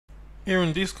Here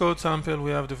in this code sample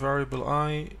we have the variable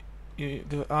I.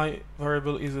 The I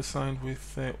variable is assigned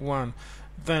with 1.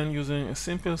 Then using a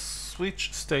simple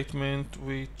switch statement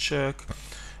we check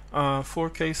 4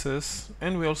 cases,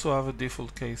 and we also have a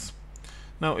default case.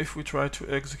 Now if we try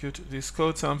to execute this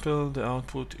code sample, the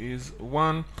output is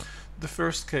 1. The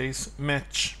first case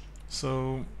match,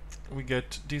 so we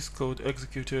get this code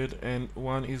executed and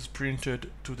 1 is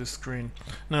printed to the screen.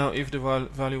 Now if the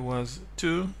value was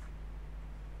 2,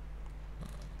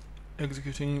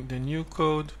 executing the new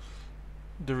code,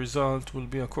 the result will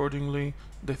be accordingly.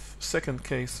 The second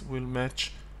case will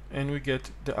match and we get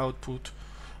the output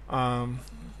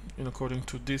according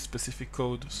to this specific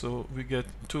code, so we get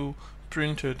 2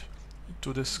 printed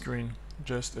to the screen,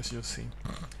 just as you see.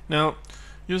 Now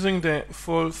using the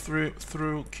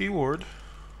fallthrough keyword,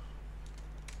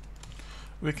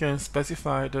 we can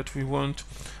specify that we want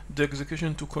the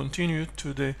execution to continue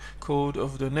to the code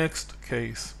of the next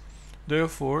case.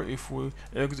 Therefore, if we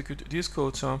execute this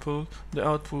code sample, the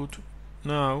output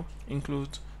now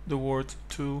includes the words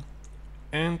 2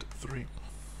 and 3.